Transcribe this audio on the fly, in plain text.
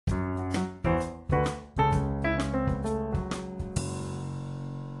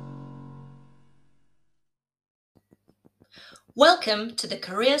Welcome to the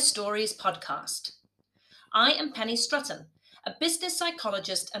Career Stories podcast. I am Penny Strutton, a business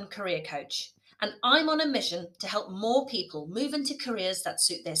psychologist and career coach, and I'm on a mission to help more people move into careers that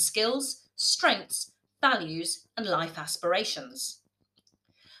suit their skills, strengths, values, and life aspirations.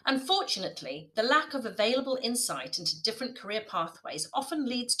 Unfortunately, the lack of available insight into different career pathways often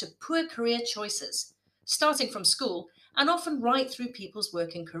leads to poor career choices, starting from school and often right through people's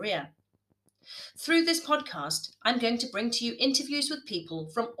working career. Through this podcast, I'm going to bring to you interviews with people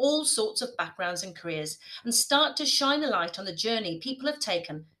from all sorts of backgrounds and careers and start to shine a light on the journey people have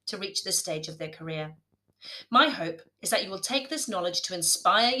taken to reach this stage of their career. My hope is that you will take this knowledge to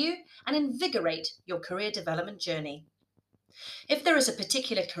inspire you and invigorate your career development journey. If there is a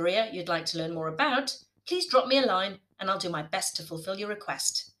particular career you'd like to learn more about, please drop me a line and I'll do my best to fulfill your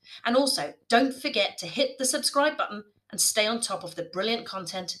request. And also, don't forget to hit the subscribe button and stay on top of the brilliant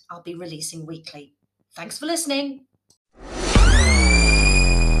content I'll be releasing weekly. Thanks for listening.